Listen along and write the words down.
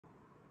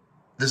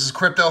This is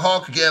Crypto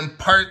Hulk again,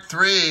 part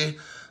 3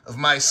 of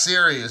my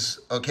series,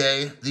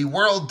 okay? The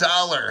world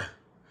dollar.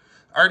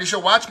 Already show,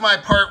 watch my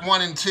part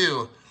 1 and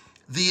 2.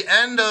 The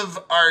end of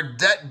our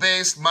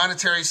debt-based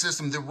monetary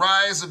system, the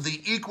rise of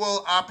the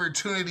equal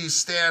opportunity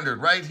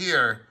standard, right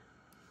here.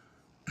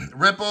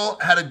 Ripple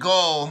had a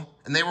goal,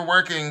 and they were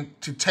working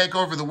to take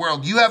over the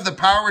world. You have the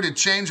power to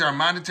change our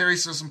monetary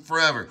system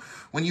forever.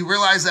 When you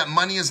realize that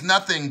money is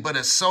nothing but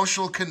a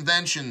social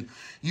convention,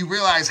 you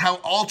realize how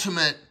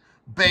ultimate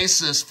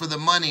basis for the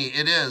money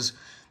it is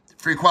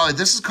for equality.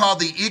 This is called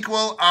the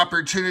equal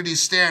opportunity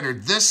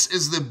standard. This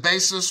is the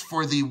basis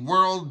for the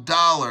world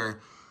dollar,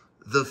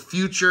 the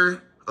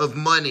future of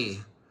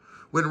money.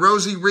 When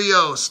Rosie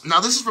Rios, now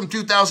this is from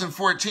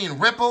 2014,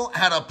 Ripple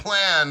had a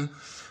plan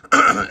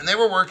and they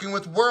were working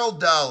with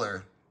World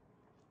Dollar,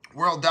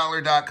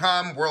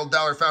 worlddollar.com, World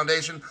Dollar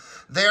Foundation.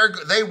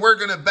 They were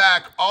going to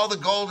back all the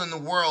gold in the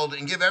world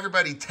and give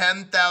everybody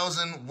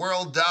 10,000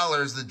 world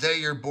dollars the day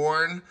you're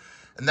born.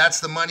 And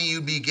that's the money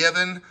you be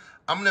given.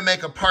 I'm going to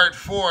make a part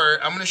 4.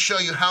 I'm going to show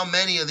you how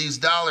many of these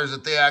dollars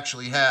that they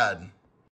actually had.